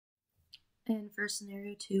And for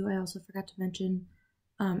scenario 2, I also forgot to mention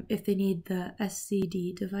if they need the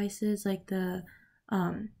SCD devices, like the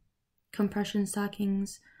compression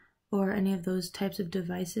stockings or any of those types of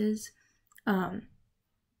devices,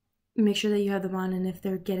 make sure that you have them on. And if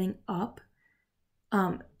they're getting up,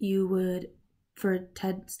 you would, for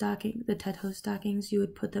the TED hose stockings, you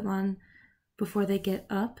would put them on before they get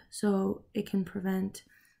up, so it can prevent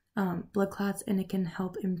blood clots and it can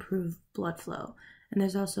help improve blood flow. And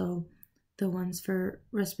there's also the ones for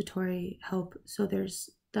respiratory help. So there's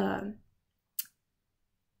the,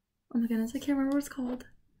 oh my goodness, I can't remember what it's called.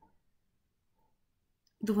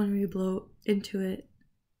 The one where you blow into it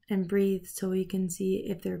and breathe so you can see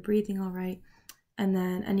if they're breathing all right. And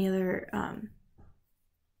then any other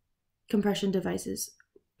compression devices,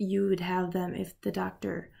 you would have them if the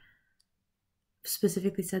doctor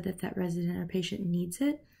specifically said that that resident or patient needs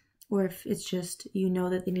it, or if it's just you know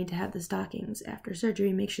that they need to have the stockings after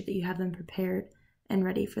surgery. Make sure that you have them prepared and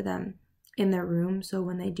ready for them in their room, so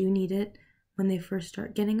when they do need it, when they first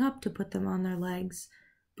start getting up, to put them on their legs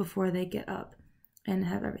before they get up and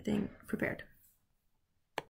have everything prepared.